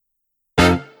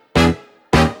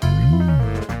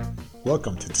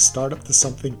Welcome to the Startup to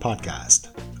Something podcast.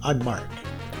 I'm Mark.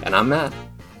 And I'm Matt.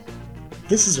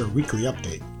 This is our weekly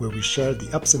update where we share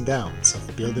the ups and downs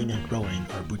of building and growing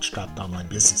our bootstrapped online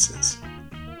businesses.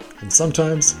 And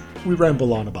sometimes we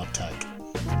ramble on about tech.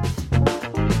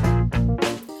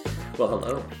 Well,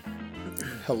 hello.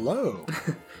 Hello.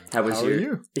 How are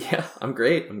you? Yeah, I'm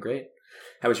great.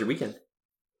 How was your weekend?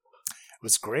 It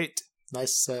was great.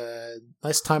 Nice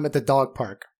time at the dog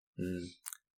park.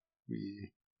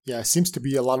 It seems to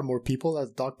be a lot more people at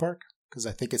the dog park because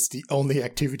I think it's the only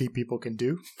activity people can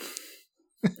do.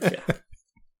 Yeah.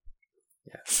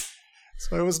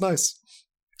 So it was nice.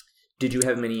 Did you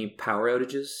have many power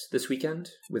outages this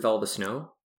weekend with all the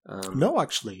snow? No,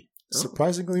 actually.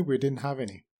 Surprisingly, we didn't have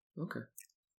any. Okay.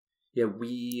 Yeah,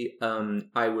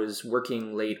 I was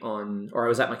working I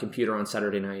was at my computer on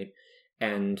Saturday night,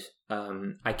 and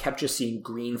I kept just seeing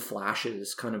green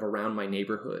flashes kind of around my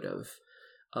neighborhood of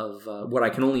what I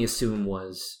can only assume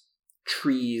was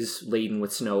trees laden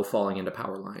with snow falling into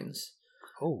power lines.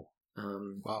 Oh,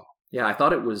 wow. Yeah, I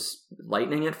thought it was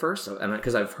lightning at first, and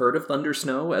because I've heard of thunder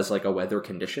snow as like a weather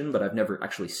condition, but I've never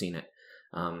actually seen it.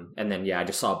 And then I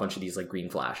just saw a bunch of these like green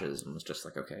flashes and was just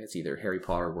like, okay, it's either Harry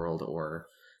Potter world or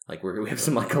like we have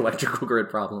some like electrical grid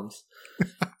problems.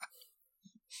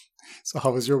 So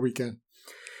how was your weekend?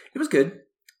 It was good.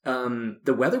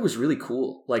 The weather was really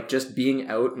cool. Like just being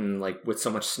out and like with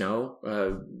so much snow,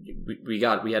 we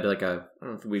had like I don't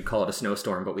know if we'd call it a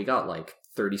snowstorm, but we got like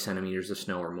 30 centimeters of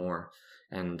snow or more.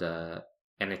 And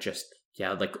it just,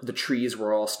 like the trees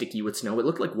were all sticky with snow. It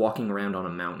looked like walking around on a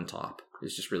mountaintop. It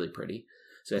was just really pretty.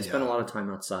 So I spent a lot of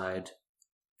time outside.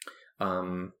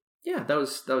 That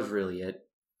was really it.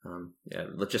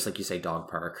 Just like you say, dog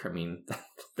park. I mean,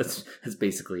 that's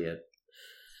basically it.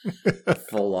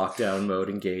 Full lockdown mode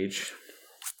engage.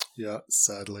 Yeah,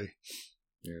 sadly.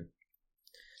 Yeah.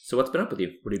 So what's been up with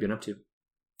you? What have you been up to?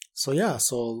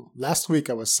 So last week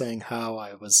I was saying how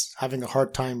I was having a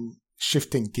hard time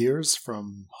shifting gears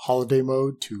from holiday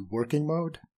mode to working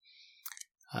mode.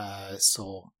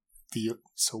 So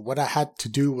what I had to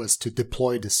do was to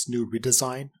deploy this new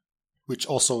redesign, which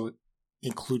also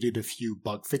included a few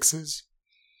bug fixes.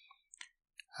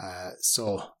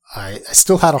 So I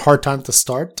still had a hard time to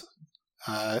start.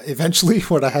 Eventually,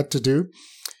 what I had to do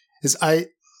is I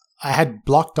had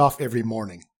blocked off every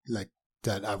morning, like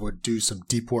that I would do some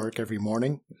deep work every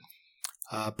morning.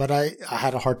 But I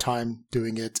had a hard time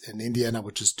doing it, and in the end, I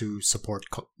would just do support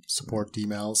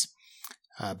emails.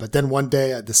 But then one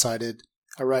day, I decided,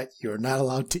 all right, you're not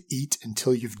allowed to eat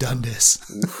until you've done this.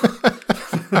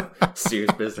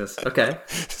 Serious business. Okay.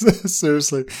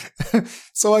 Seriously.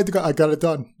 So I got it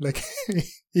done, like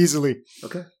easily.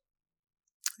 Okay.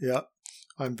 Yeah.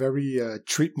 I'm very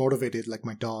treat motivated, like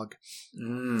my dog.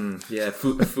 A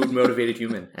food motivated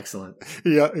human. Excellent.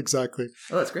 Yeah, exactly.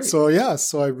 Oh, that's great. So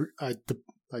I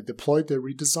deployed the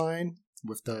redesign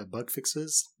with the bug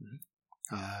fixes.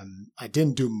 Mm-hmm. I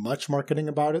didn't do much marketing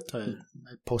about it. I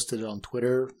posted it on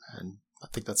Twitter, and I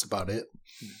think that's about it.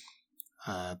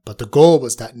 Mm-hmm. But the goal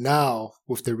was that now,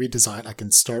 with the redesign, I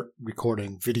can start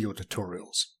recording video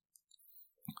tutorials.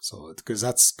 So, because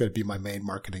that's going to be my main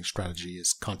marketing strategy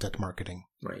is content marketing.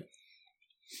 Right.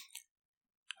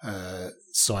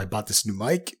 So I bought this new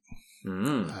mic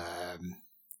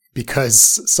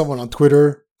because someone on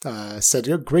Twitter said,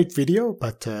 "You're a great video,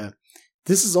 but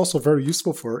this is also very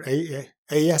useful for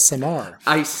ASMR."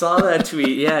 I saw that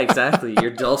tweet. Yeah, exactly.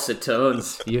 Your dulcet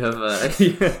tones. You have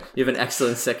you have an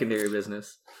excellent secondary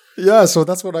business. Yeah, so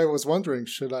that's what I was wondering.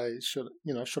 Should I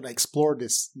explore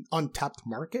this untapped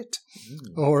market,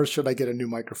 or should I get a new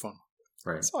microphone?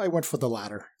 Right. So I went for the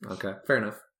latter. Okay, fair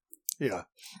enough. Yeah.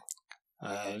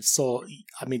 So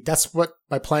I mean, that's what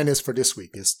my plan is for this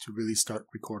week: is to really start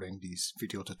recording these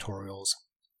video tutorials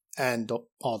and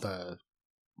all the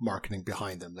marketing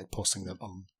behind them, like posting them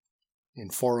in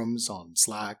forums, on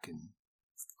Slack, and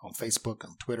on Facebook,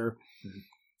 on Twitter.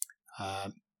 Mm-hmm.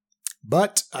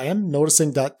 But I am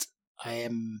noticing that I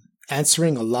am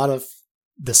answering a lot of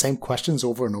the same questions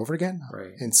over and over again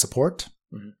in support.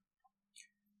 Mm-hmm.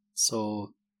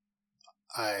 So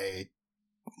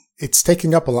it's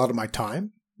taking up a lot of my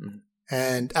time. Mm-hmm.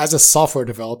 And as a software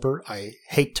developer, I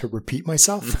hate to repeat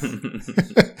myself.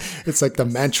 It's like the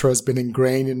mantra has been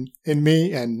ingrained in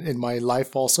me and in my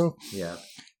life also. Yeah.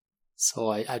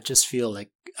 So I just feel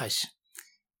like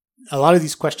a lot of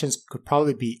these questions could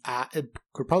probably be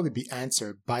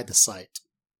answered by the site.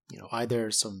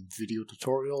 Either some video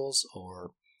tutorials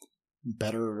or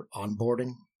better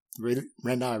onboarding. Really,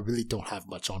 right now, I really don't have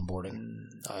much onboarding.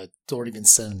 I don't even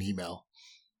send an email.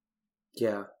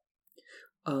 Yeah.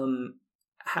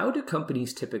 How do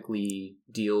companies typically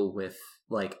deal with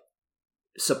like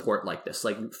support like this,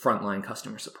 like frontline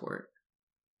customer support?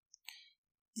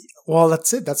 Well,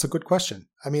 that's it. That's a good question.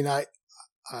 I mean,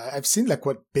 I've seen like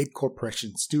what big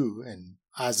corporations do, and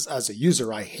as a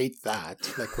user, I hate that.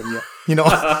 Like when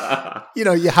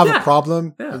you have a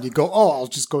problem and you go, oh, I'll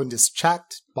just go in this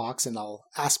chat box and I'll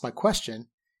ask my question,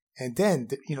 and then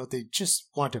they just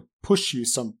want to push you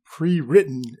some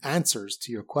pre-written answers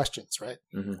to your questions, right?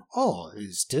 Mm-hmm. Oh,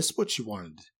 is this what you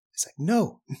wanted? It's like,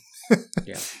 no.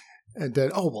 Yeah. And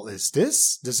then, oh, well, does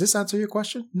this answer your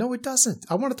question? No, it doesn't.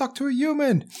 I want to talk to a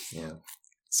human. Yeah.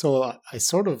 So I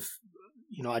sort of,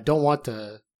 I don't want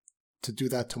to do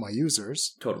that to my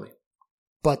users. Totally.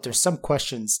 But there's some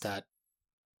questions that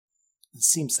it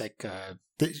seems like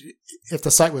if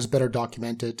the site was better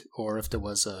documented, or if there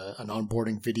was an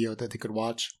onboarding video that they could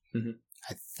watch, mm-hmm.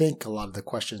 I think a lot of the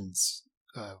questions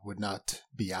would not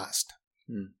be asked.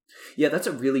 Yeah, that's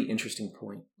a really interesting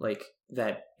point. Like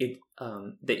that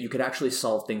that you could actually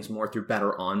solve things more through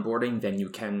better onboarding than you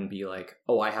can be like,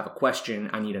 oh, I have a question,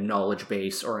 I need a knowledge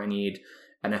base, or I need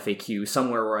an FAQ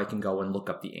somewhere where I can go and look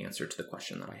up the answer to the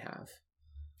question that I have.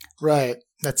 Right.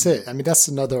 That's it. I mean, that's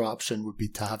another option would be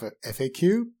to have a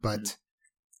FAQ, but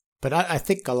I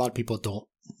think a lot of people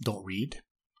don't read.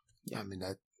 Yeah. I mean,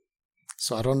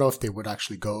 so I don't know if they would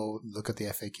actually go look at the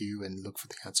FAQ and look for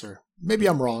the answer. Maybe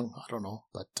I'm wrong. I don't know.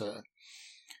 But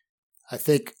I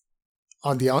think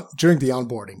during the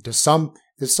onboarding, there's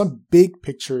some big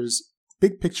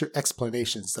picture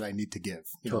explanations that I need to give.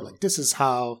 Like this is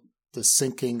how the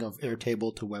syncing of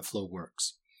Airtable to Webflow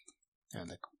works, and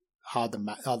like how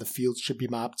the fields should be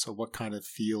mapped. So what kind of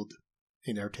field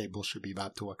in Airtable should be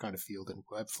mapped to what kind of field in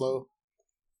Webflow.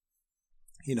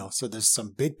 So there's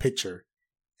some big picture.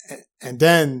 And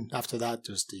then after that,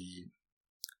 there's the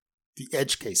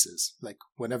edge cases. Like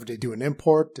whenever they do an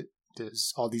import,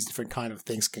 there's all these different kind of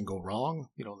things can go wrong,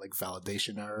 like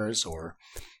validation errors or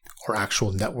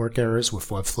actual network errors with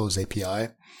Webflow's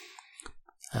API.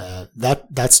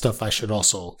 That stuff I should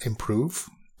also improve,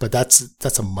 but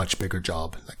that's a much bigger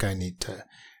job. Like I need to,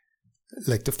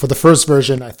 for the first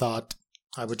version, I thought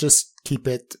I would just keep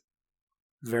it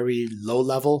very low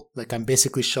level. Like I'm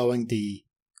basically showing the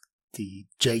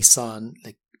JSON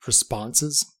like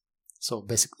responses. So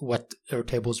basically what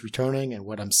Airtable is returning and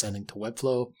what I'm sending to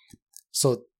Webflow.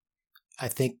 So I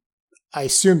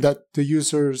assume that the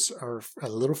users are a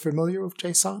little familiar with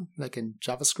JSON, like in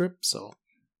JavaScript. So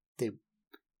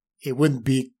it wouldn't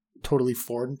be totally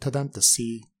foreign to them to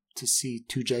see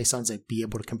two JSONs and be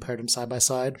able to compare them side by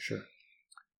side. Sure.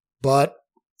 But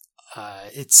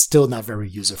it's still not very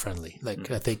user friendly.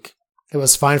 Like I think it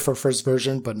was fine for first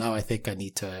version, but now I think I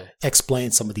need to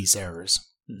explain some of these errors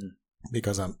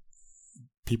because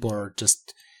people are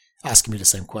just asking me the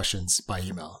same questions by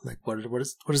email. Like, what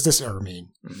does this error mean?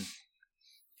 Mm-hmm.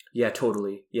 Yeah,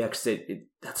 totally. Yeah, because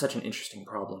that's such an interesting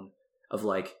problem of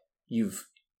like you've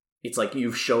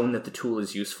shown that the tool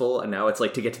is useful, and now it's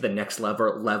like to get to the next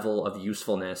level of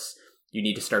usefulness, you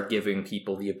need to start giving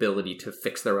people the ability to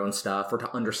fix their own stuff or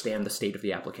to understand the state of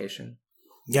the application.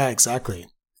 Yeah, exactly.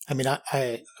 I mean,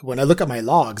 I when I look at my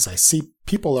logs, I see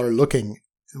people are looking,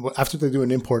 after they do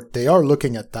an import, they are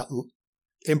looking at that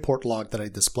import log that I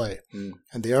display.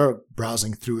 And they are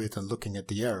browsing through it and looking at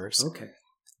the errors. Okay.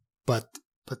 But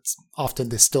often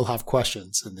they still have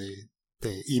questions and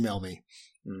they email me.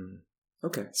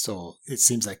 Okay. So it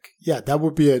seems like, that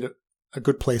would be a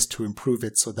good place to improve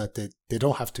it so that they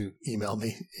don't have to email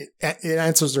me. It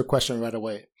answers their question right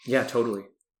away. Yeah, totally.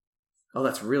 Oh,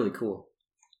 that's really cool.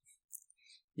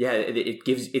 Yeah,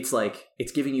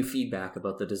 it's giving you feedback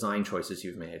about the design choices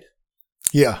you've made.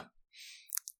 Yeah.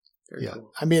 Very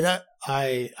cool. I mean,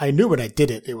 I knew when I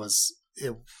did it, it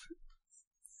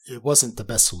wasn't the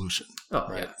best solution. Oh,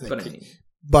 right? Yeah.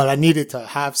 But I needed to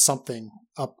have something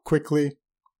up quickly,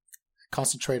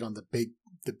 concentrate on the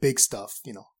big stuff,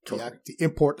 totally. the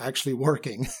import actually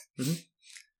working. Mm-hmm.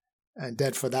 And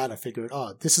then for that, I figured,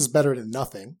 this is better than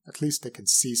nothing. At least they can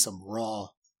see some raw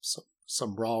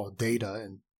data,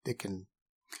 and they can,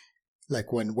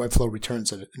 like when Webflow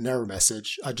returns an error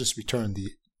message, I just return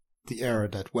the error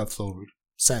that Webflow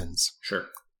sends. Sure.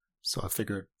 So I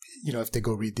figured, if they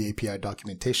go read the API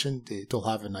documentation, they'll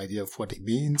have an idea of what it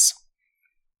means.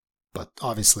 But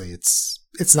obviously,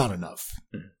 it's not enough.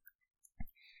 Mm.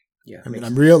 Yeah. I mean,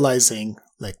 I'm realizing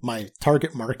like my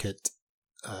target market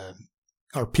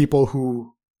are people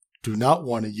who do not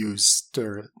want to use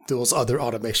those other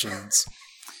automations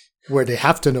where they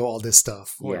have to know all this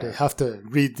stuff, where they have to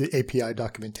read the API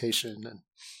documentation, and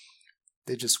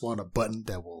they just want a button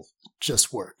that will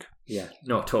just work. Yeah,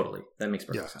 no, totally. That makes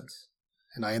perfect sense.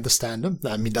 And I understand them.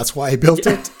 I mean, that's why I built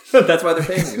it. That's why they're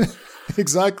paying you.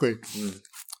 Exactly.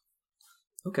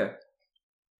 Okay.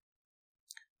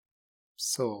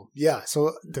 So yeah,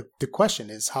 so the question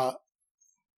is how,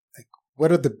 like,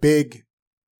 what are the big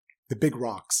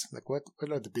rocks? Like what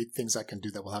are the big things I can do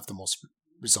that will have the most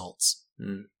results?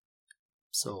 Mm.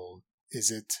 So is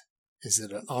it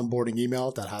an onboarding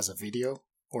email that has a video,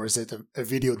 or is it a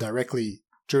video directly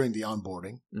during the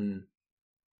onboarding? Mm.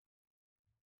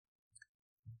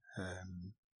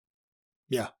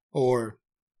 Yeah, or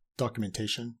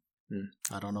documentation. Mm.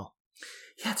 I don't know.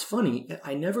 Yeah, it's funny.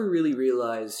 I never really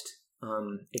realized.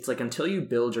 It's like until you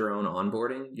build your own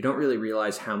onboarding, you don't really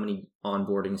realize how many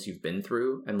onboardings you've been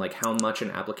through and like how much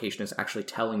an application is actually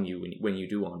telling you when you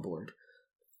do onboard.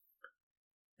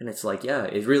 And it's like, yeah,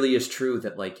 it really is true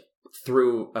that like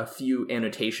through a few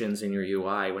annotations in your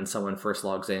UI when someone first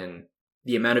logs in,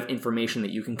 the amount of information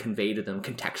that you can convey to them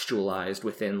contextualized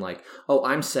within like, oh,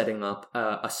 I'm setting up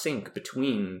a sync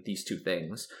between these two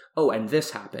things. Oh, and this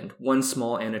happened. One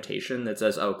small annotation that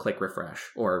says, oh, click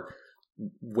refresh or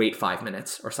wait 5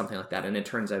 minutes or something like that. And it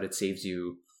turns out it saves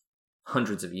you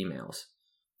hundreds of emails.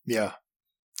 Yeah.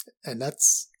 And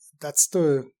that's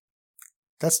the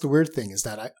weird thing is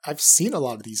that I've seen a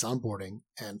lot of these onboarding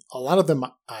and a lot of them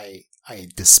I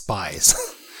despise.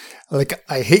 Like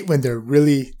I hate when they're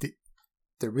really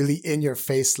in your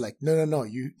face, like, no,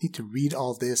 you need to read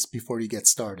all this before you get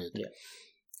started. Yeah.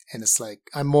 And it's like,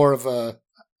 I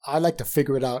like to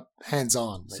figure it out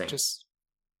hands-on. Like Same.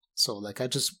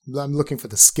 I'm looking for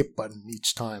the skip button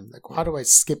each time. Like, how do I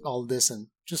skip all this and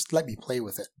just let me play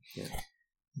with it? Yeah.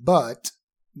 But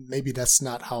maybe that's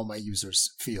not how my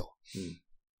users feel. Mm.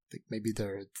 Like maybe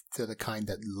they're the kind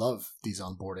that love these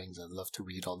onboardings and love to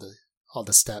read all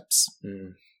the steps.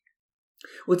 Mm.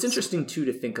 Well, it's interesting too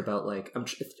to think about. Like,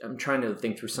 I'm trying to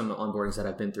think through some onboardings that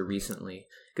I've been through recently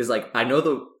because, like, I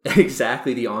know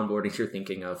exactly the onboardings you're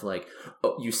thinking of. Like,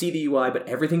 oh, you see the UI, but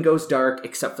everything goes dark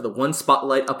except for the one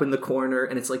spotlight up in the corner,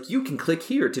 and it's like you can click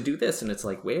here to do this, and it's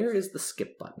like, where is the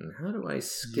skip button? How do I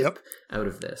skip out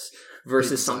of this?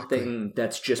 Versus something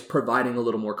that's just providing a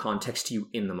little more context to you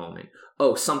in the moment.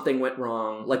 Oh, something went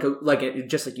wrong.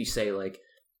 Just like you say, like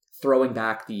throwing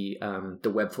back the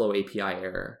Webflow API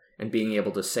error. And being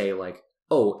able to say like,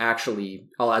 oh, actually,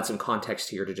 I'll add some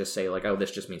context here to just say like, oh, this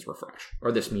just means refresh.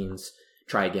 Or this means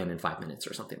try again in 5 minutes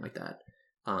or something like that.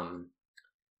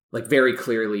 Like very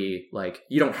clearly, like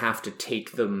you don't have to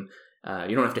take them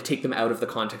out of the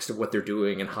context of what they're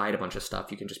doing and hide a bunch of stuff.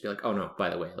 You can just be like, oh no,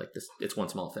 by the way, like this, it's one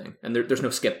small thing. And there's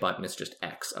no skip button. It's just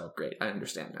X. Oh, great. I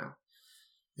understand now.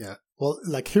 Yeah. Well,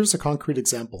 like here's a concrete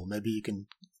example. Maybe you can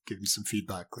give me some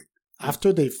feedback. Like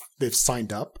after they've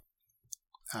signed up,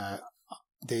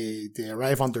 they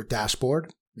arrive on their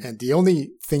dashboard, and the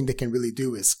only thing they can really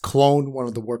do is clone one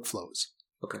of the workflows.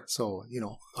 Okay. So,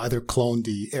 either clone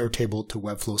the Airtable to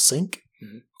Webflow sync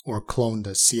or clone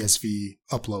the CSV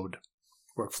upload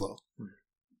workflow. Mm-hmm.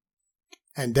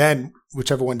 And then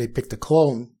whichever one they pick to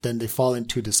clone, then they fall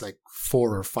into this like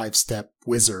 4 or 5 step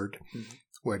wizard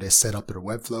where they set up their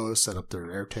Webflow, set up their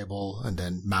Airtable, and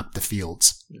then map the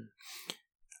fields. Mm-hmm.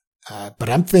 But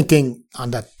I'm thinking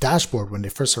on that dashboard when they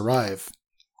first arrive,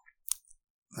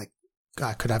 like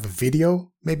I could have a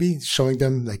video maybe showing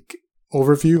them like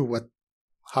overview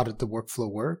how did the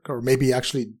workflow work, or maybe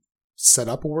actually set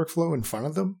up a workflow in front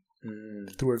of them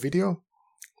through a video.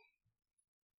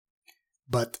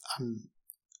 But I'm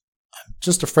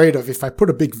just afraid of if I put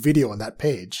a big video on that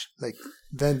page, like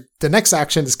then the next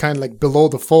action is kind of like below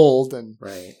the fold and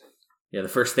right. Yeah, the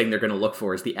first thing they're going to look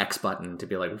for is the X button to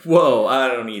be like, whoa, I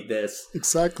don't need this.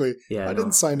 Exactly. Yeah, I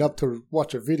didn't sign up to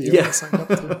watch a video. Yeah. I signed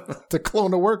up to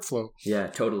clone a workflow. Yeah,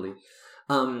 totally.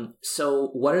 So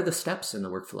what are the steps in the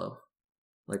workflow?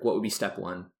 Like, what would be step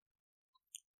 1?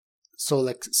 So,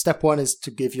 like, step 1 is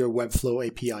to give your Webflow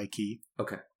API key.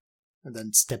 Okay. And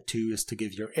then step 2 is to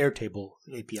give your Airtable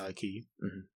API key.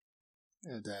 Mm-hmm.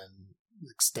 And then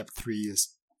like, step 3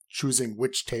 is choosing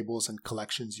which tables and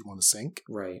collections you want to sync.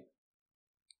 Right.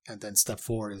 And then step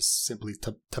 4 is simply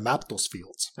to map those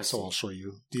fields. So I'll show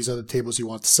you. These are the tables you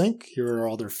want to sync. Here are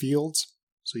all their fields.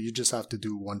 So you just have to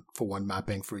do 1-for-1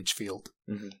 mapping for each field.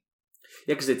 Mm-hmm.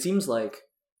 Yeah, because it seems like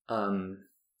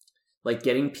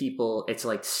getting people, it's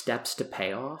like steps to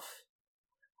payoff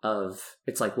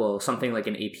it's like, well, something like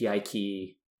an API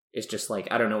key is just like,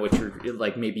 I don't know what you're,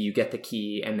 like maybe you get the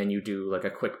key and then you do like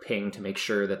a quick ping to make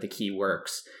sure that the key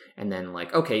works. And then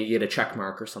like, okay, you get a check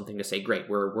mark or something to say, great,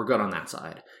 we're good on that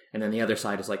side. And then the other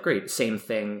side is like, great, same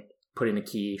thing, put in a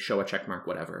key, show a check mark,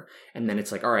 whatever. And then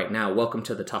it's like, all right, now welcome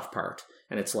to the tough part.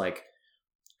 And it's like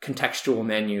contextual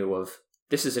menu of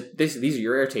these are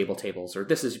your Airtable tables, or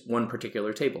this is one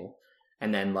particular table.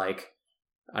 And then like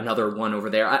another one over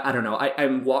there. I don't know.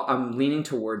 I'm leaning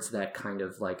towards that kind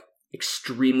of like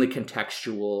extremely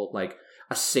contextual, like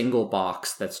a single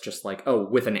box that's just like, oh,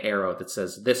 with an arrow that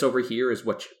says this over here is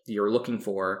what you're looking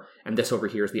for, and this over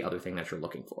here is the other thing that you're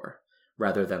looking for.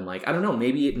 Rather than like, I don't know,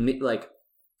 maybe like,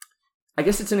 I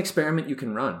guess it's an experiment you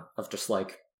can run of just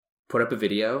like put up a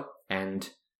video and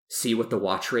see what the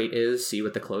watch rate is, see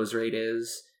what the close rate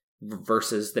is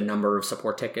versus the number of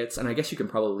support tickets. And I guess you can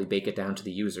probably bake it down to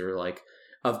the user, like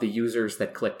of the users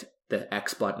that clicked the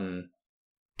X button,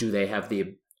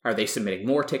 are they submitting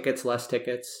more tickets, less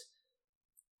tickets?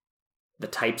 The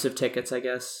types of tickets, I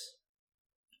guess.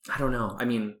 I don't know. I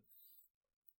mean,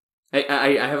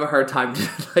 I have a hard time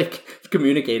like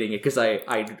communicating it because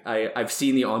I've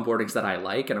seen the onboardings that I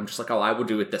like, and I'm just like, oh, I will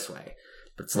do it this way.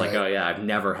 But it's like, oh yeah, I've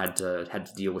never had to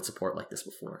deal with support like this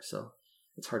before, so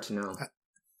it's hard to know.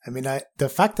 I mean, the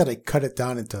fact that I cut it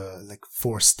down into like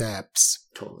 4 steps,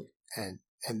 totally, and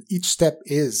each step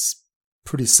is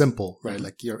pretty simple, right? Mm-hmm.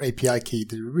 Like your API key,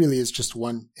 there really is just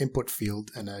one input field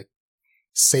and a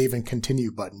save and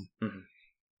continue button. Mm-hmm.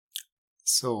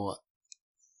 So,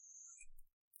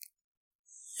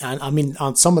 and I mean,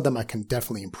 on some of them, I can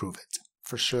definitely improve it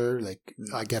for sure. Like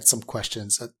I get some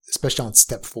questions, especially on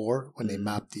step 4 when they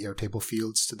map the Airtable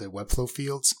fields to the Webflow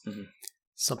fields. Mm-hmm.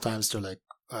 Sometimes they're like,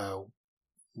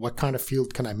 what kind of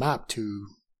field can I map to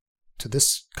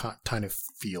this kind of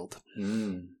field?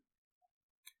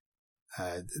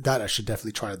 That I should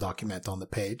definitely try to document on the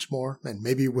page more, and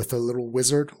maybe with a little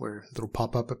wizard where a little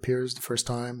pop-up appears the first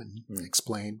time and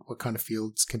explain what kind of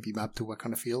fields can be mapped to what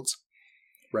kind of fields.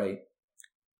 Right.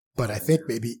 But I think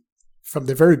maybe from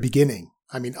the very beginning,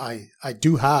 I mean, I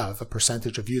do have a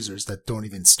percentage of users that don't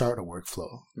even start a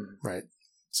workflow, right?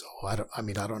 So I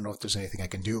don't know if there's anything I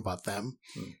can do about them.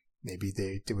 Maybe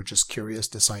they were just curious,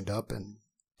 they signed up and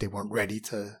they weren't ready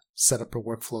to set up a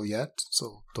workflow yet,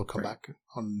 so they'll come back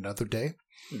on another day.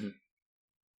 Mm-hmm.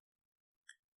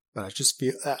 But I just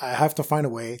feel I have to find a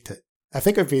way to. I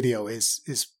think a video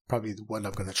is probably what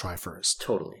I'm going to try first.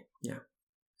 Totally, yeah.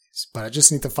 But I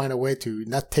just need to find a way to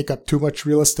not take up too much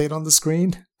real estate on the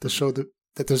screen to show that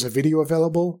there's a video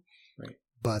available. Right.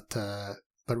 But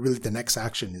really, the next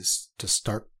action is to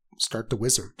start the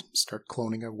wizard, start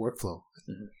cloning a workflow.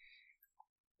 Mm-hmm.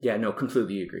 Yeah, no,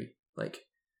 completely agree. Like.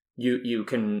 You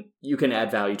can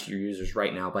add value to your users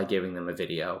right now by giving them a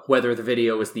video. Whether the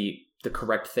video is the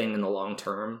correct thing in the long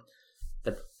term,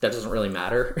 that doesn't really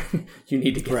matter. You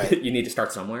need to you need to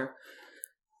start somewhere.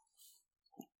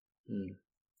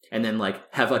 And then like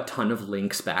have a ton of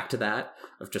links back to that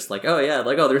of just like, oh yeah,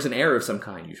 like, oh, there's an error of some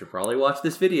kind. You should probably watch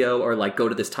this video, or like go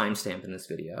to this timestamp in this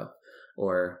video,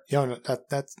 or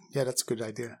that's a good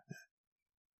idea.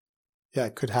 Yeah, I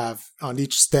could have on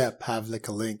each step have like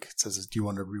a link. It says, do you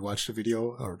want to rewatch the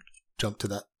video or jump to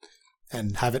that,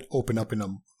 and have it open up in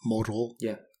a modal.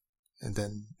 Yeah. And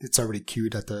then it's already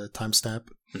queued at the timestamp.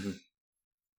 Mm-hmm.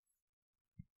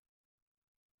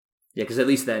 Yeah, because at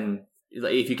least then,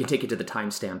 if you can take it to the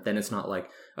timestamp, then it's not like,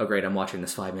 oh great, I'm watching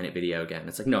this 5-minute video again.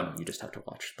 It's like, no, you just have to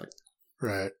watch like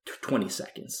 20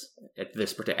 seconds at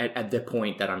this at the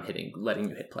point that I'm letting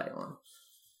you hit play on.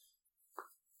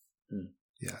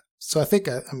 Yeah. So I think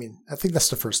that's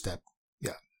the first step.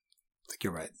 Yeah. I think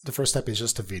you're right. The first step is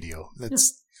just a video.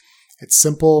 It's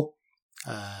simple.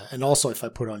 And also if I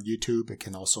put it on YouTube, it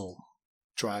can also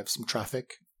drive some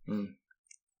traffic.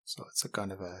 So it's a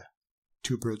kind of a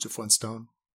 2 birds with 1 stone.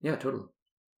 Yeah, totally.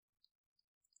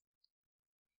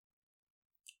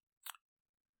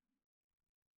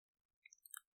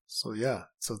 So yeah,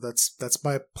 so that's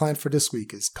my plan for this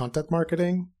week is content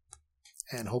marketing,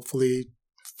 and hopefully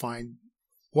find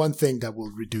one thing that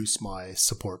will reduce my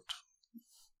support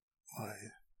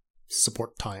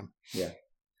time. Yeah.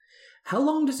 How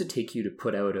long does it take you to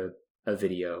put out a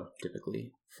video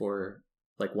typically for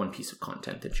like one piece of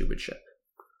content that you would ship?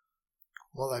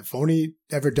 Well, I've only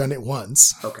ever done it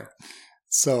once. Okay.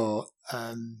 So,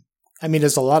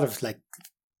 there's a lot of like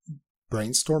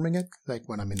brainstorming it, like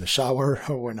when I'm in the shower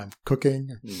or when I'm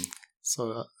cooking.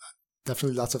 So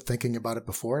definitely lots of thinking about it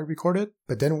before I record it.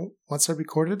 But then once I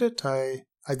recorded it, I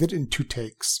did it in 2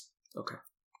 takes. Okay.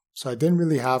 So I didn't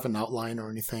really have an outline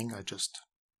or anything. I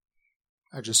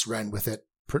just ran with it,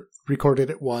 recorded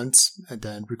it once, and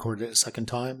then recorded it a second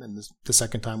time. And the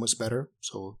second time was better.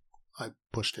 So I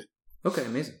pushed it. Okay,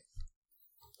 amazing.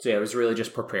 So yeah, it was really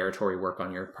just preparatory work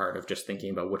on your part of just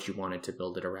thinking about what you wanted to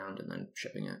build it around and then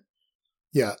shipping it.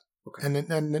 Yeah. Okay. And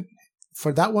then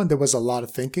for that one, there was a lot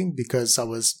of thinking because I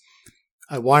was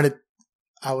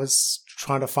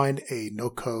trying to find a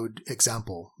no-code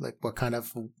example. Like what kind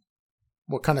of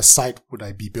site would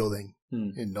I be building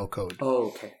in no-code? Oh,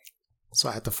 okay. So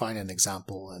I had to find an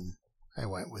example, and I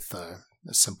went with a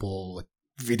simple like,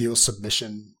 video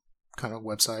submission kind of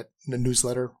website, the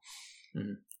newsletter.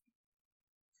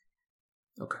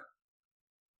 Mm-hmm. Okay.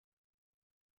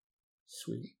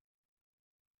 Sweet.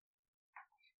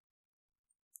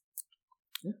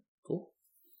 Yeah, cool.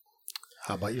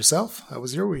 How about yourself? How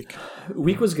was your week?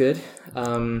 Week was good.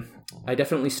 I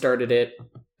definitely started it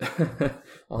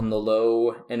on the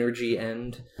low energy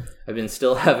end. I've been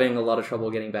still having a lot of trouble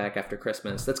getting back after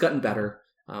Christmas. That's gotten better.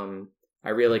 I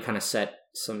really kind of set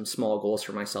some small goals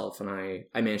for myself, and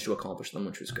I managed to accomplish them,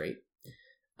 which was great.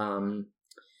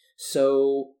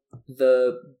 So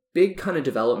the big kind of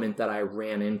development that I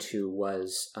ran into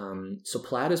was, so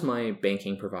Plaid is my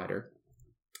banking provider,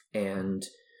 and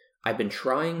I've been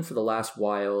trying for the last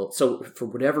while. So for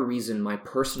whatever reason, my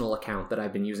personal account that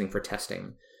I've been using for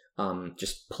testing,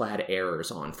 just Plaid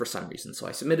errors on for some reason. So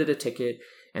I submitted a ticket,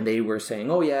 and they were saying,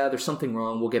 oh yeah, there's something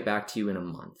wrong. We'll get back to you in a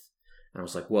month. And I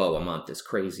was like, whoa, a month is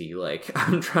crazy. Like,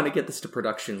 I'm trying to get this to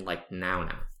production like now.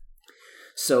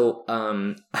 So,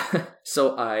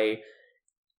 so I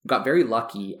got very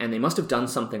lucky, and they must have done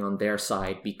something on their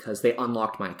side because they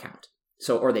unlocked my account.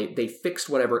 So, or they fixed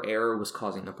whatever error was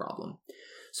causing the problem.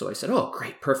 So I said, oh,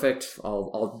 great, perfect.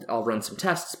 I'll run some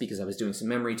tests because I was doing some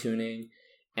memory tuning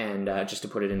and just to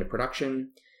put it into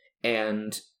production.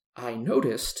 And I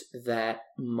noticed that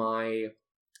I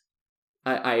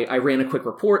ran a quick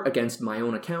report against my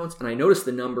own account, and I noticed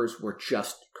the numbers were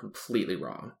just completely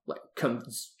wrong. Like,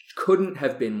 couldn't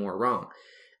have been more wrong.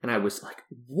 And I was like,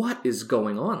 what is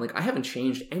going on? Like, I haven't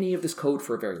changed any of this code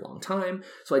for a very long time.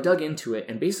 So I dug into it,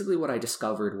 and basically what I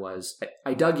discovered was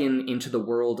I dug into the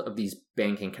world of these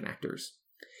banking connectors.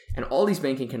 And all these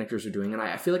banking connectors are doing, and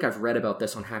I feel like I've read about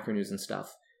this on Hacker News and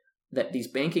stuff, that these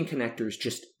banking connectors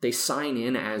they sign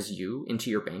in as you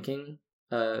into your banking,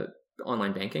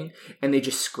 online banking, and they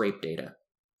just scrape data.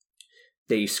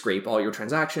 They scrape all your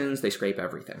transactions, they scrape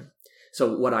everything.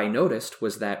 So what I noticed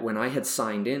was that when I had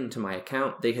signed in to my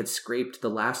account, they had scraped the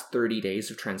last 30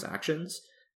 days of transactions,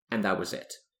 and that was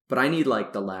it. But I need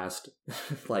like the last,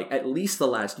 like at least the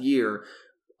last year,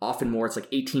 often more, it's like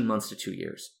 18 months to 2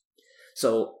 years.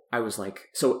 So I was like,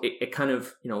 so it kind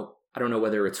of, I don't know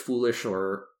whether it's foolish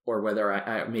or whether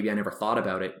I maybe I never thought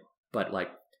about it, but like,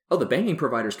 oh, the banking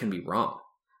providers can be wrong.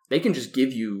 They can just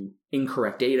give you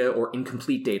incorrect data or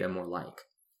incomplete data, more like.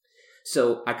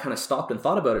 So I kind of stopped and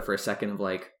thought about it for a second of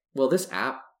like, well, this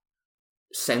app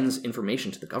sends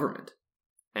information to the government,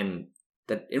 and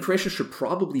that information should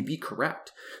probably be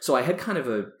correct. So I had kind of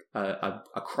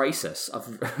a crisis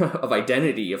of of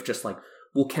identity of just like,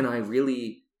 well, can I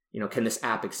really, can this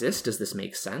app exist? Does this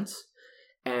make sense?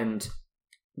 And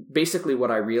basically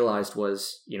what I realized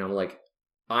was, like,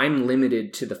 I'm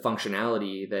limited to the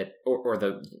functionality that, or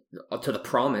to the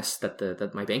promise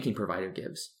that my banking provider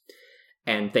gives.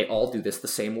 And they all do this the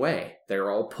same way. They're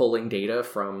all pulling data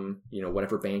from,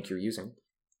 whatever bank you're using.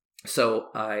 So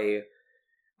I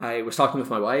was talking with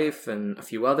my wife and a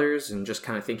few others and just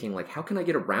kind of thinking like, how can I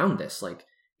get around this? Like,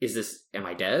 am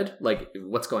I dead? Like,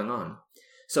 what's going on?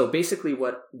 So basically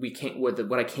what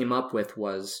I came up with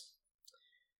was,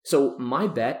 so my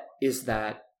bet is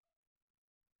that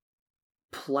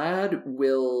Plaid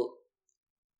will,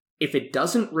 if it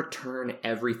doesn't return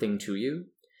everything to you,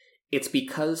 it's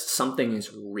because something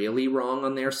is really wrong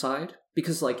on their side.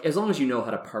 Because, like, as long as you know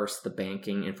how to parse the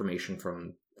banking information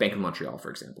from Bank of Montreal, for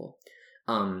example,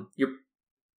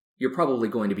 you're probably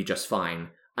going to be just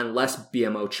fine, unless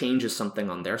BMO changes something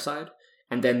on their side,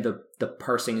 and then the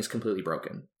parsing is completely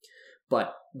broken.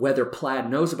 But whether Plaid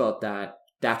knows about that,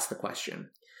 that's the question.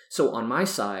 So on my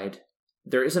side,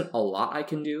 there isn't a lot I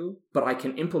can do, but I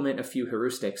can implement a few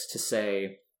heuristics to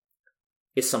say,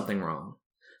 is something wrong?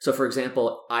 So for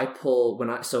example,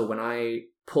 when I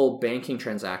pull banking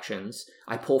transactions,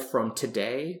 I pull from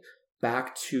today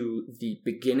back to the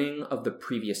beginning of the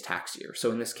previous tax year.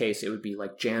 So in this case, it would be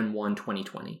like Jan 1,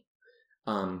 2020.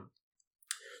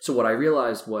 So what I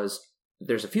realized was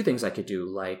there's a few things I could do,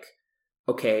 like,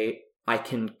 okay, I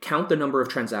can count the number of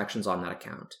transactions on that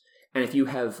account. And if you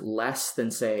have less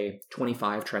than, say,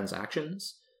 25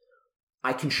 transactions,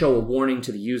 I can show a warning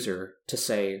to the user to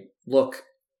say, look,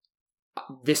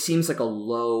 this seems like a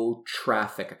low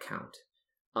traffic account.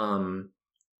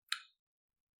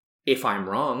 If I'm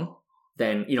wrong,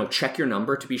 then, check your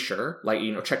number to be sure. Like,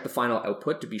 check the final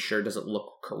output to be sure, does it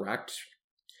look correct?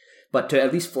 But to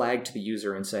at least flag to the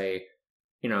user and say,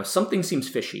 something seems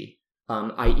fishy.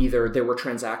 Either there were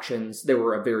transactions, there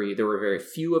were very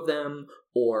few of them,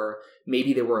 or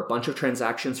maybe there were a bunch of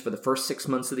transactions for the first 6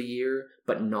 months of the year,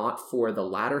 but not for the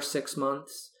latter 6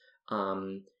 months.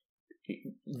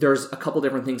 there's a couple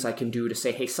different things I can do to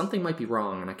say, hey, something might be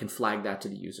wrong, and I can flag that to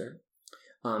the user.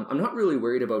 I'm not really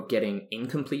worried about getting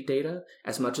incomplete data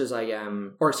as much as I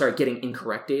am, getting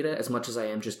incorrect data as much as I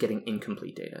am just getting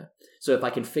incomplete data. So if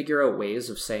I can figure out ways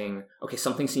of saying, okay,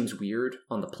 something seems weird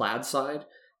on the Plaid side,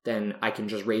 then I can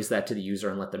just raise that to the user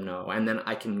and let them know. And then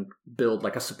I can build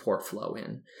like a support flow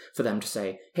in for them to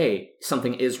say, hey,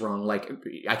 something is wrong. Like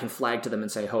I can flag to them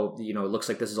and say, oh, it looks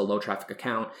like this is a low traffic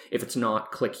account. If it's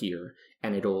not, click here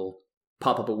and it'll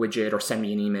pop up a widget or send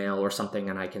me an email or something.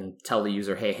 And I can tell the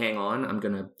user, hey, hang on, I'm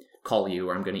going to call you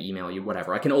or I'm going to email you,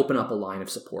 whatever. I can open up a line of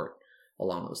support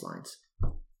along those lines.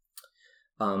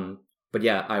 But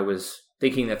yeah, I was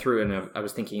thinking that through and I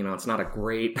was thinking, it's not a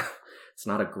great,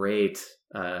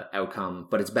 outcome,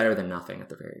 but it's better than nothing at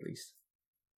the very least.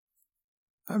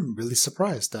 I'm really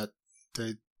surprised that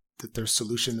their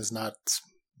solution is not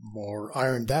more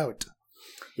ironed out.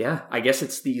 Yeah, I guess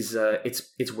it's these.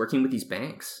 It's working with these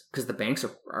banks because the banks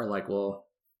are like, well,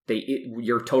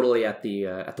 you're totally at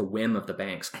the whim of the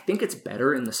banks. I think it's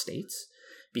better in the States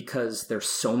because there's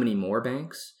so many more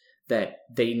banks that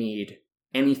they need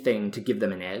anything to give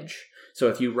them an edge. So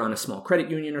if you run a small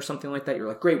credit union or something like that, you're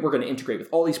like, great, we're going to integrate with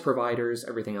all these providers,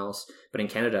 everything else. But in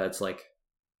Canada, it's like,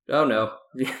 oh no,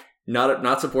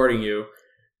 not supporting you.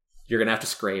 You're going to have to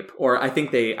scrape. Or I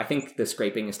think the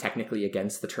scraping is technically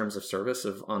against the terms of service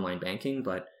of online banking,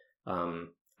 but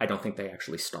I don't think they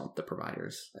actually stop the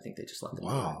providers. I think they just let them.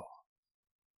 Wow.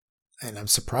 And I'm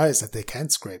surprised that they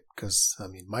can't scrape because,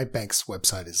 my bank's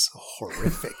website is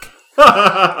horrific.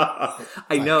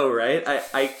 I know, right?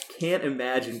 I can't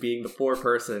imagine being the poor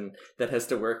person that has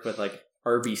to work with like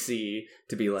RBC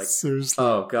to be like, seriously?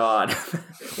 Oh God.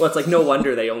 Well, it's like no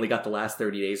wonder they only got the last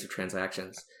 30 days of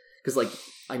transactions. Because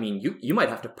you might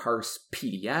have to parse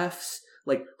PDFs.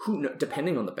 Like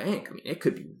depending on the bank, it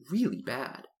could be really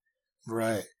bad.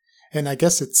 Right. And I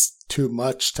guess it's too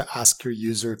much to ask your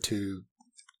user to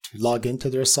log into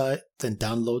their site, then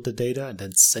download the data and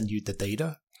then send you the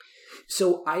data.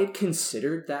 So I had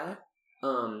considered that,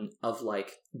 of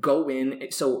like go in.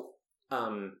 So,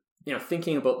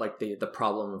 thinking about like the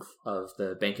problem of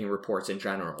the banking reports in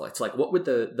general, it's like, what would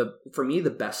for me, the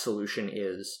best solution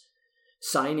is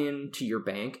sign in to your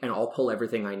bank and I'll pull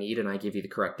everything I need and I give you the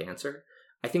correct answer.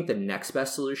 I think the next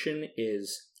best solution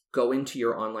is go into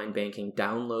your online banking,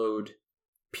 download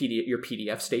your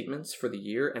PDF statements for the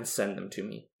year and send them to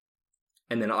me.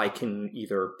 And then I can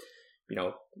either,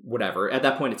 whatever. At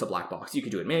that point, it's a black box. You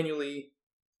could do it manually.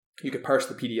 You could parse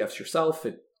the PDFs yourself.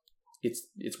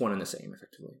 It's one and the same,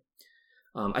 effectively.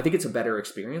 I think it's a better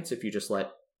experience if you just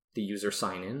let the user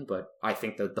sign in, but I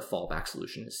think that the fallback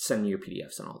solution is send me your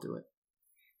PDFs and I'll do it.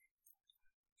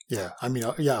 Yeah,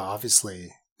 obviously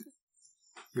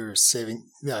you're saving,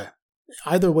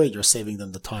 either way, you're saving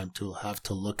them the time to have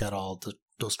to look at all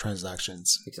those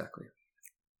transactions. Exactly.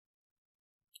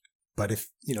 But if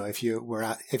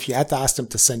you had to ask them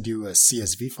to send you a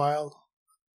CSV file,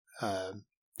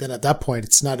 then at that point,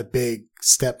 it's not a big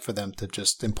step for them to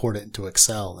just import it into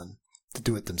Excel and to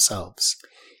do it themselves.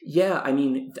 Yeah, I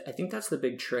think that's the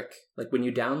big trick. Like when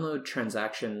you download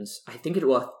transactions, I think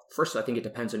it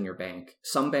depends on your bank.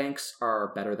 Some banks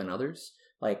are better than others.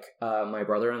 Like my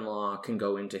brother-in-law can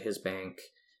go into his bank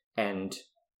and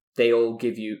they'll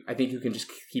give you, I think you can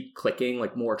just keep clicking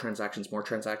like more transactions,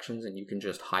 and you can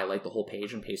just highlight the whole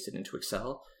page and paste it into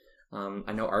Excel.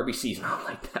 I know RBC is not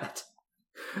like that.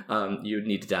 You'd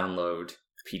need to download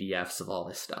PDFs of all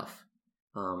this stuff.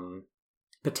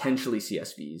 Potentially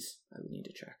CSVs, I would need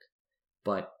to check.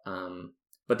 But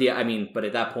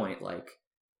at that point, like,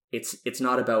 it's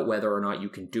not about whether or not you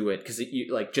can do it, because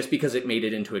just because it made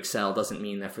it into Excel doesn't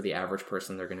mean that for the average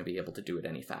person they're going to be able to do it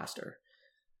any faster.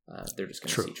 They're just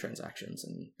going to see transactions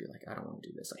and be like, I don't want to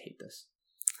do this. I hate this.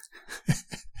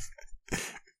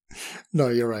 No,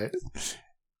 you're right.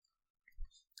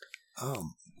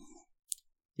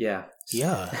 Yeah.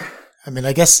 Yeah.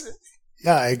 I guess,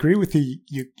 I agree with you.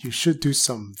 You should do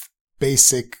some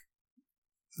basic,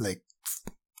 like,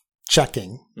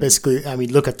 checking. Mm-hmm. Basically,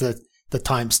 look at the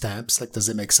timestamps. Like, does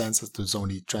it make sense that there's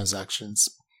only transactions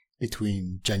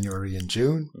between January and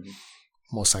June? Mm-hmm.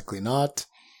 Most likely not.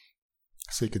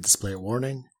 So you could display a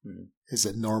warning. Mm-hmm. Is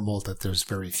it normal that there's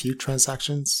very few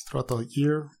transactions throughout the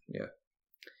year? Yeah.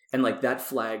 And like that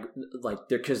flag, like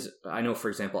because I know, for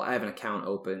example, I have an account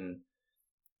open.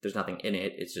 There's nothing in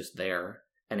it. It's just there.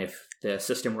 And if the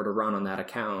system were to run on that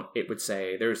account, it would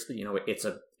say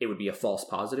it would be a false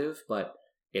positive, but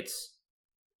it's,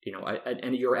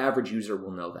 and your average user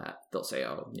will know that. They'll say,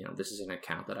 oh, this is an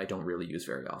account that I don't really use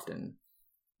very often,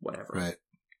 whatever. Right.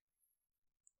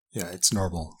 Yeah, it's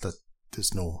normal that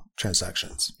there's no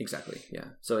transactions. Exactly. Yeah.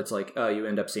 So it's like, you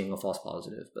end up seeing a false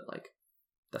positive, but like,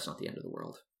 that's not the end of the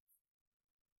world.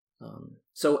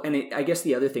 I guess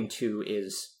the other thing too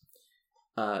is,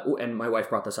 and my wife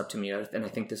brought this up to me, and I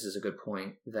think this is a good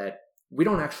point, that we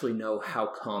don't actually know how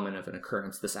common of an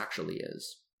occurrence this actually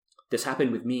is. This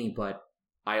happened with me, but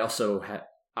I've also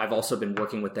been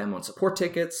working with them on support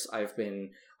tickets.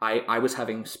 I was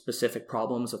having specific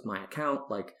problems with my account.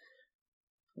 like,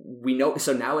 we know,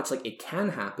 so now it's like it can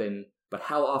happen, but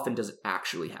how often does it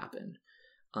actually happen?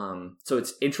 So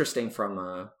it's interesting from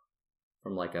a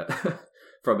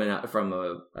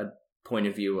point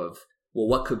of view of, well,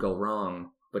 what could go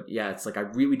wrong? But yeah, it's like I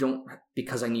really don't,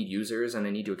 because I need users and I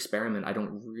need to experiment, I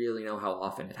don't really know how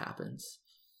often it happens.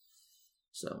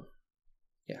 So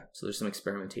yeah, so there's some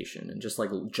experimentation and just like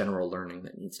general learning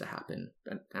that needs to happen.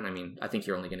 And I mean, I think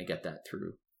you're only going to get that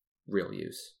through real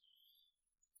use.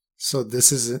 So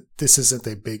this isn't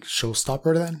a big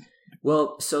showstopper then?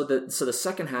 Well, so the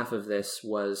second half of this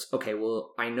was, okay,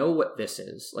 well, I know what this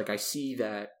is. Like, I see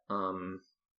that,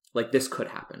 like, this could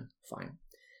happen. Fine.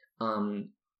 So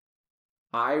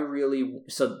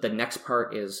the next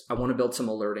part is I want to build some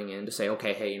alerting in to say,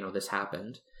 okay, hey, this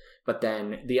happened. But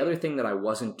then the other thing that I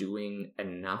wasn't doing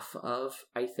enough of,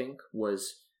 I think,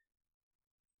 was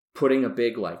putting a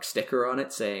big, like, sticker on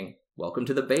it saying, welcome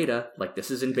to the beta. Like, this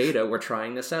is in beta. We're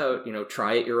trying this out.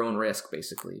 Try at your own risk,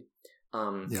 basically.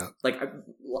 Yeah.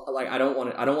 I don't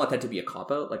want that to be a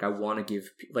cop out. Like, I want to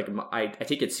give, like, I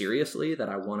take it seriously that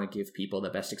I want to give people the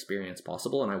best experience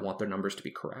possible, and I want their numbers to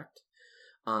be correct.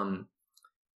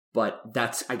 But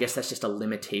I guess that's just a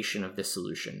limitation of this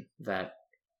solution, that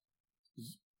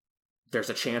there's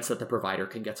a chance that the provider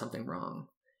can get something wrong.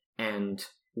 And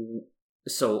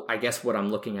so I guess what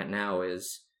I'm looking at now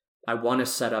is I want to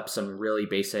set up some really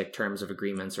basic terms of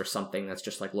agreements or something that's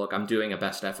just like, look, I'm doing a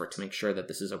best effort to make sure that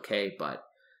this is okay, but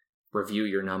review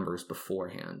your numbers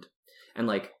beforehand. And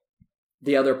like,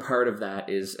 the other part of that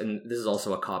is, and this is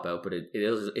also a cop out, but it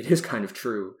is kind of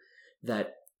true,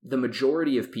 that the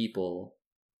majority of people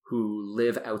who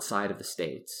live outside of the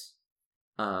States,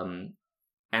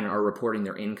 and are reporting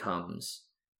their incomes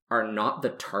are not the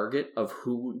target of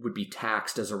who would be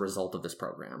taxed as a result of this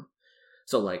program.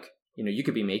 So like, you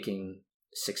could be making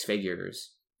 6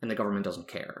 figures and the government doesn't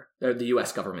care. The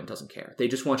US government doesn't care. They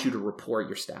just want you to report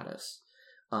your status.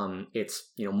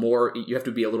 It's, more, you have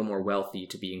to be a little more wealthy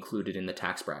to be included in the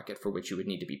tax bracket for which you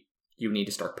need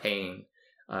to start paying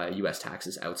US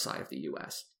taxes outside of the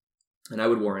US. And I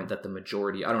would warrant that the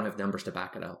majority, I don't have numbers to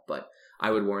back it up, but I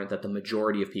would warrant that the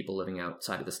majority of people living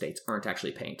outside of the States aren't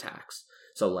actually paying tax.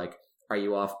 So like, are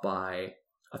you off by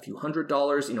a few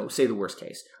 $100s? Say the worst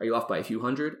case. Are you off by a few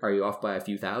hundred? Are you off by a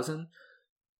few thousand?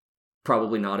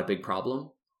 Probably not a big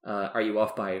problem. Are you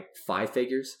off by 5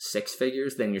 figures, 6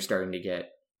 figures? Then it's starting to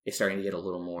get a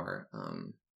little more,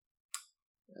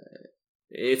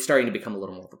 it's starting to become a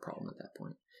little more of a problem at that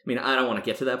point. I mean, I don't want to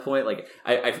get to that point. Like,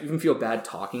 I even feel bad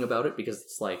talking about it because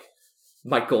it's like,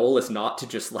 my goal is not to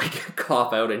just like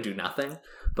cop out and do nothing,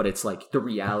 but it's like the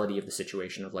reality of the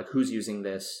situation of like who's using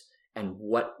this and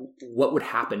what would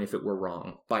happen if it were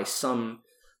wrong by some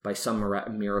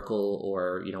miracle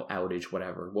or outage,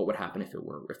 whatever. What would happen if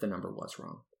the number was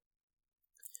wrong?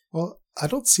 Well, I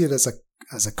don't see it as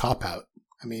a cop out.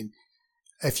 I mean,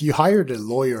 if you hired a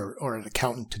lawyer or an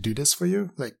accountant to do this for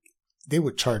you, like, they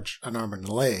would charge an arm and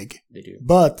a leg. They do,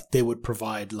 but they would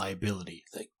provide liability.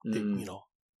 Like,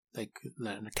 like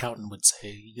an accountant would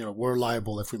say, we're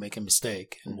liable if we make a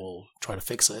mistake and we'll try to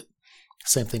fix it.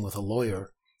 Same thing with a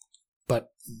lawyer. But,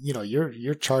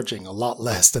 you're charging a lot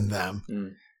less than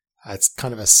them. It's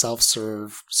kind of a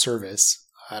self-serve service.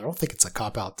 I don't think it's a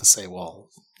cop-out to say, well,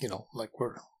 like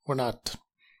we're not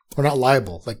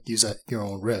liable, like use at your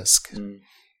own risk.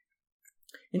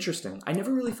 Interesting. I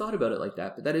never really thought about it like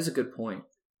that, but that is a good point.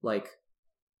 Like,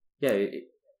 yeah,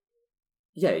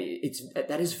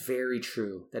 that is very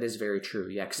true. That is very true.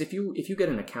 Yeah, because if you get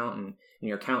an accountant and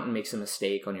your accountant makes a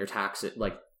mistake on your tax,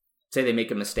 like, say they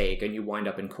make a mistake and you wind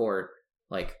up in court,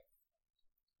 like,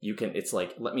 it's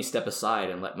like, let me step aside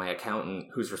and let my accountant,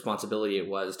 whose responsibility it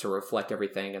was to reflect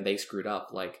everything, and they screwed up.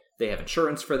 Like, they have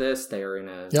insurance for this. They are in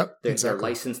they're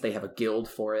licensed. They have a guild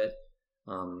for it.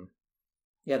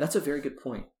 Yeah, that's a very good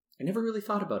point. I never really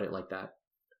thought about it like that.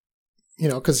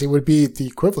 Because it would be the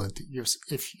equivalent.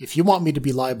 If you want me to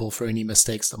be liable for any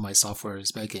mistakes that my software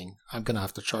is making, I'm going to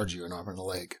have to charge you an arm and a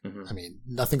leg. Mm-hmm. I mean,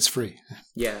 nothing's free.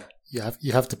 Yeah. You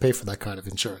have to pay for that kind of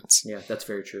insurance. Yeah, that's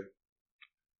very true.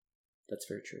 That's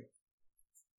very true.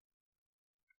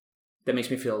 That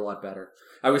makes me feel a lot better.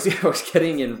 I was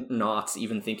getting in knots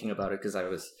even thinking about it because I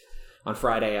on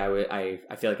Friday,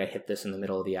 I feel like I hit this in the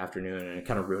middle of the afternoon, and it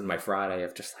kind of ruined my Friday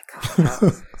of just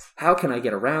like, how can I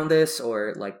get around this?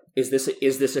 Or like, is this a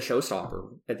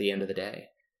showstopper at the end of the day?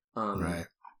 Right.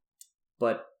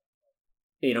 But,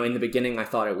 you know, in the beginning I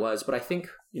thought it was, but I think,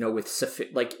 you know, with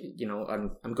like, you know,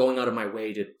 I'm going out of my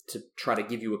way to try to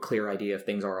give you a clear idea if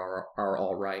things are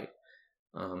all right.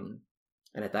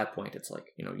 And at that point, it's like,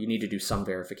 you know, you need to do some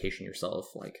verification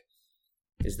yourself. Like,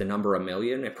 is the number 1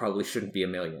 million? It probably shouldn't be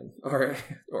 1 million, or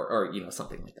you know,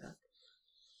 something like that.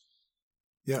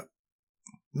 Yeah.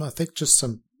 No, I think just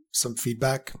some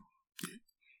feedback,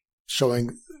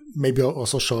 maybe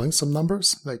also showing some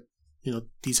numbers. Like, you know,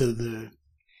 these are the.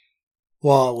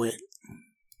 Well, wait,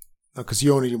 because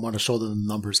you only want to show them the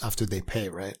numbers after they pay,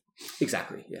 right?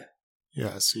 Exactly. Yeah.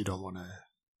 Yeah. So you don't want to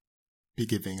be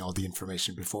giving all the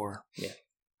information before. Yeah.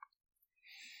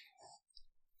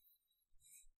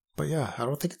 But yeah, I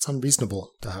don't think it's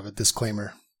unreasonable to have a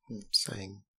disclaimer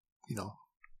saying, you know,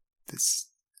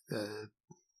 this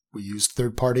we use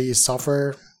third-party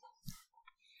software.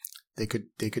 They could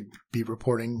be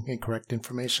reporting incorrect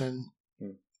information.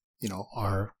 You know,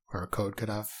 our code could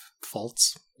have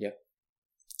faults. Yep.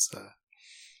 So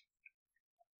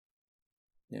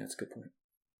yeah, that's a good point.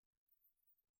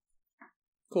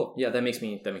 Cool. Yeah, that makes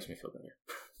me feel better.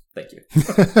 Thank you.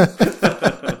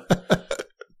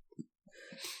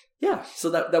 Yeah, so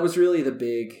that was really the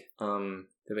big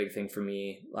thing for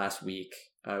me last week.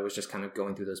 I was just kind of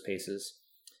going through those paces.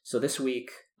 So this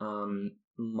week, I'm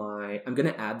going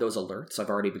to add those alerts. I've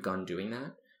already begun doing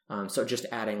that. So just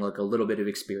adding like a little bit of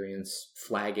experience,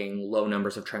 flagging low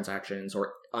numbers of transactions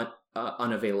or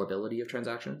unavailability of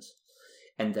transactions.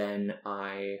 And then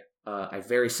I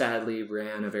very sadly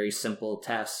ran a very simple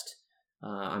test.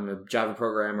 I'm a Java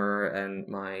programmer, and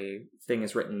my thing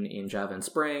is written in Java and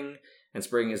Spring. And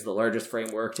Spring is the largest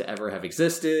framework to ever have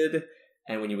existed.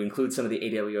 And when you include some of the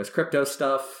AWS crypto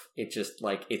stuff, it just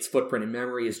like its footprint in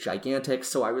memory is gigantic.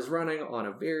 So I was running on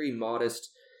a very modest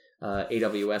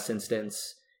AWS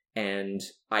instance, and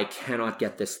I cannot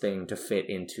get this thing to fit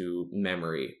into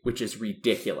memory, which is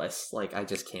ridiculous. Like, I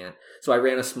just can't. So I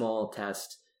ran a small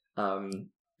test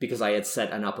because I had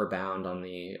set an upper bound on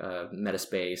the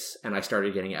Metaspace, and I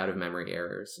started getting out of memory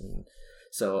errors. And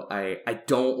so I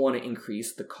don't want to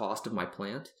increase the cost of my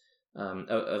plant,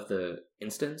 of the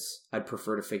instance. I'd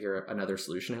prefer to figure another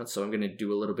solution out. So I'm going to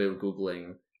do a little bit of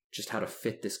Googling just how to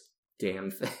fit this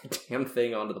damn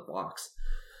thing onto the box.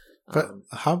 But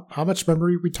how much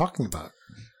memory are we talking about?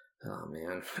 Oh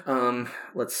man.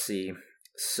 Let's see.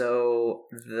 So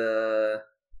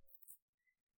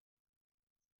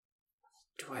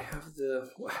do I have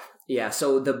yeah,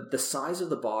 so the size of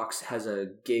the box has a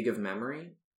gig of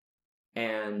memory,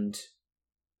 and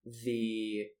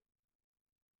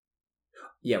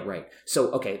yeah, right.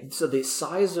 So, okay. So the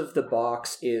size of the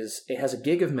box it has a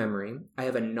gig of memory. I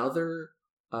have another,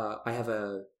 I have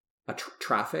a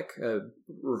traffic,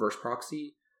 reverse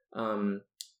proxy,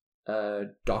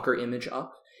 Docker image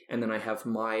up. And then I have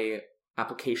my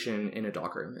application in a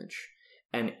Docker image.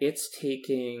 And it's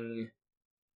taking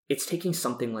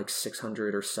something like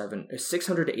 600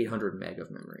 to 800 meg of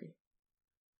memory.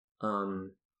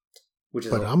 Which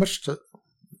is but how much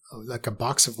like a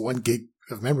box of 1 gig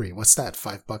of memory? What's that?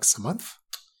 $5 a month?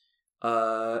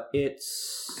 I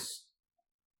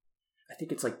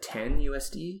think it's like 10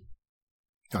 USD.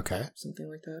 Okay. Something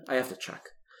like that. I have to check.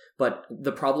 But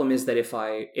the problem is that if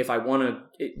I want to,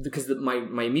 because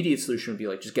my immediate solution would be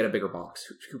like, just get a bigger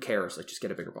box. Who cares? Like, just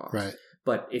get a bigger box. Right.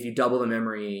 But if you double the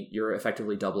memory, you're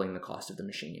effectively doubling the cost of the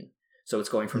machine. So it's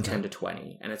going from 10 to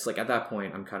 20. And it's like, at that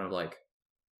point, I'm kind of like,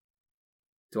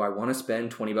 do I want to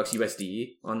spend $20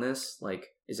 USD on this? Like,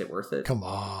 is it worth it? Come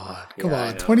on. Yeah, Come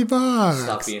on. $20.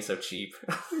 Stop being so cheap.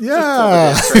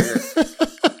 Yeah.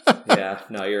 Yeah.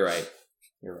 No, you're right.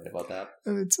 You're right about that.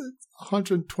 And it's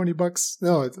 $120.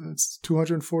 No, it's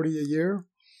 $240 a year.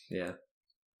 Yeah.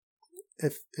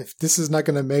 If this is not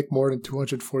going to make more than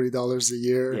 $240 a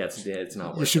year, yeah, it's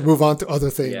not. You should move on to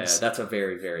other things. Yeah, that's a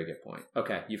very, very good point.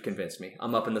 Okay, you've convinced me.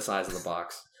 I'm up in the size of the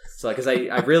box. So, because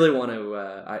I really want to,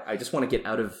 I just want to get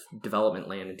out of development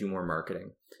land and do more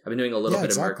marketing. I've been doing a little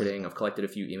bit of marketing. I've collected a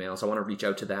few emails. I want to reach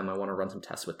out to them. I want to run some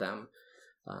tests with them.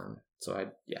 So I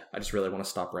just really want to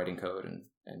stop writing code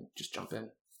and just jump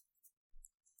in.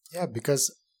 Yeah,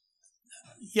 because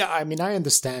I mean, I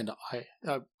understand.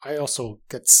 I also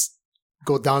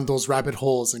go down those rabbit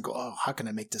holes and go, oh, how can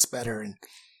I make this better?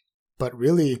 But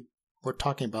really, we're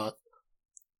talking about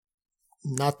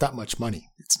not that much money.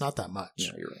 It's not that much.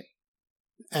 Yeah, you're right.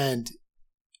 And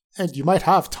you might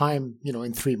have time,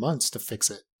 in 3 months to fix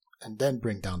it and then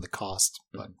bring down the cost.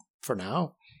 Mm-hmm. But for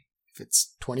now, if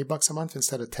it's $20 a month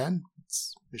instead of 10,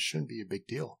 it shouldn't be a big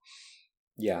deal.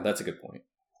 Yeah, that's a good point.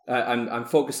 I'm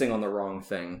focusing on the wrong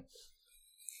thing.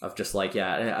 Of just like,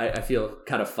 yeah, I feel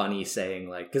kind of funny saying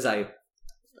like, because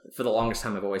for the longest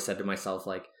time I've always said to myself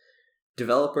like,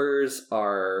 developers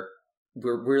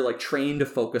we're like trained to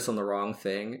focus on the wrong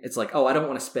thing. It's like, oh, I don't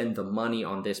want to spend the money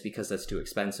on this because that's too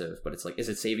expensive. But it's like, is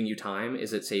it saving you time?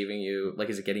 Is it saving you, like,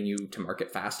 is it getting you to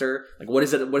market faster? Like, what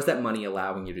is that money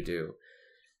allowing you to do?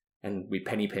 And we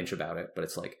penny pinch about it, but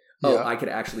it's like, oh, yeah. I could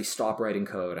actually stop writing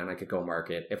code and I could go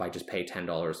market if I just pay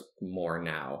 $10 more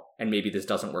now. And maybe this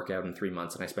doesn't work out in 3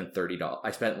 months and I spent $30.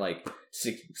 I spent like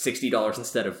 $60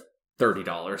 instead of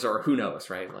 $30, or who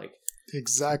knows, right? Like,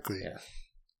 exactly. Yeah.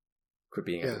 Quit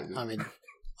being I mean,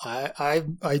 I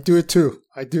do it too.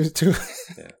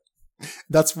 Yeah.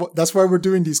 That's why we're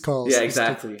doing these calls. Yeah,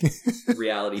 exactly.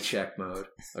 Reality check mode.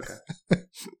 Okay.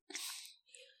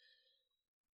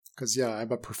 Because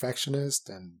I'm a perfectionist,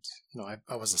 and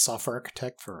I was a software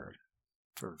architect for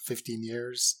 15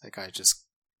 years. Like I'm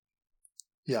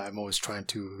always trying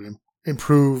to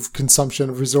improve consumption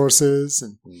of resources,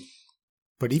 and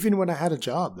but even when I had a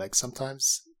job, like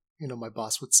sometimes my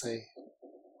boss would say,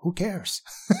 "Who cares?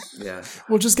 Yeah,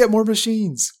 we'll just get more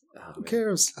machines. Who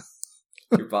cares?"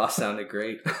 Your boss sounded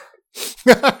great.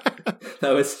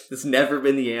 That's never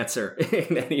been the answer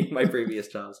in any of my previous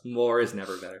jobs. More is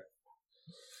never better.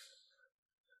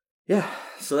 Yeah,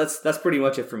 so that's pretty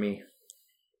much it for me.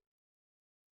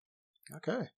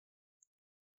 Okay.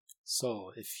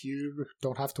 So if you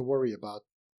don't have to worry about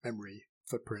memory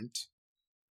footprint,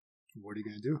 what are you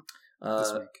going to do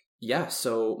this week? Yeah,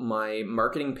 so my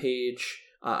marketing page,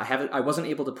 I wasn't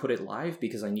able to put it live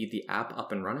because I need the app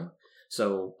up and running.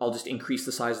 So I'll just increase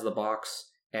the size of the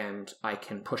box and I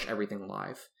can push everything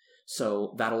live.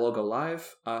 So that'll all go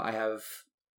live. I have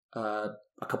a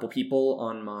couple people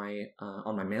on my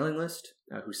mailing list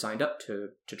who signed up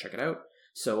to check it out.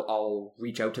 So I'll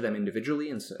reach out to them individually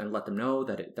and let them know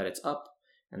that it's up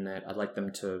and that I'd like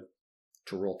them to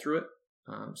roll through it.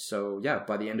 So yeah,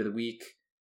 by the end of the week,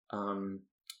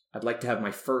 I'd like to have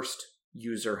my first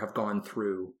user have gone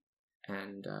through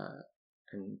and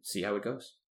see how it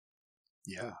goes.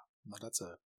 Yeah, well, that's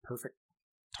a perfect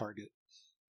target.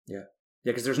 Yeah,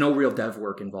 because there's no real dev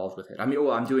work involved with it. I mean,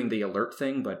 I'm doing the alert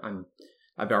thing, but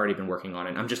I've already been working on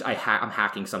it. I'm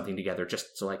hacking something together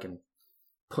just so I can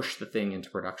push the thing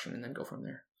into production and then go from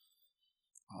there.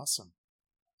 Awesome.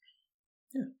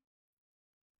 Yeah.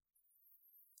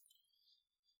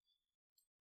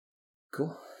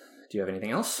 Cool. Do you have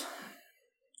anything else?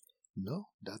 No,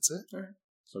 that's it. All right.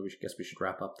 So guess we should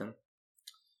wrap up then.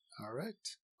 All right.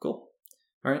 Cool.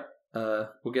 All right.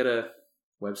 We'll get a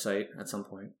website at some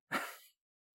point.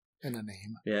 And a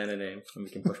name. Yeah, and a name. And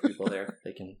we can push people there.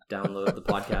 They can download the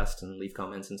podcast and leave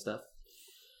comments and stuff.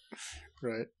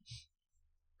 Right.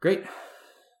 Great.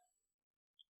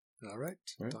 All right.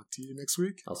 Talk to you next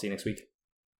week. I'll see you next week.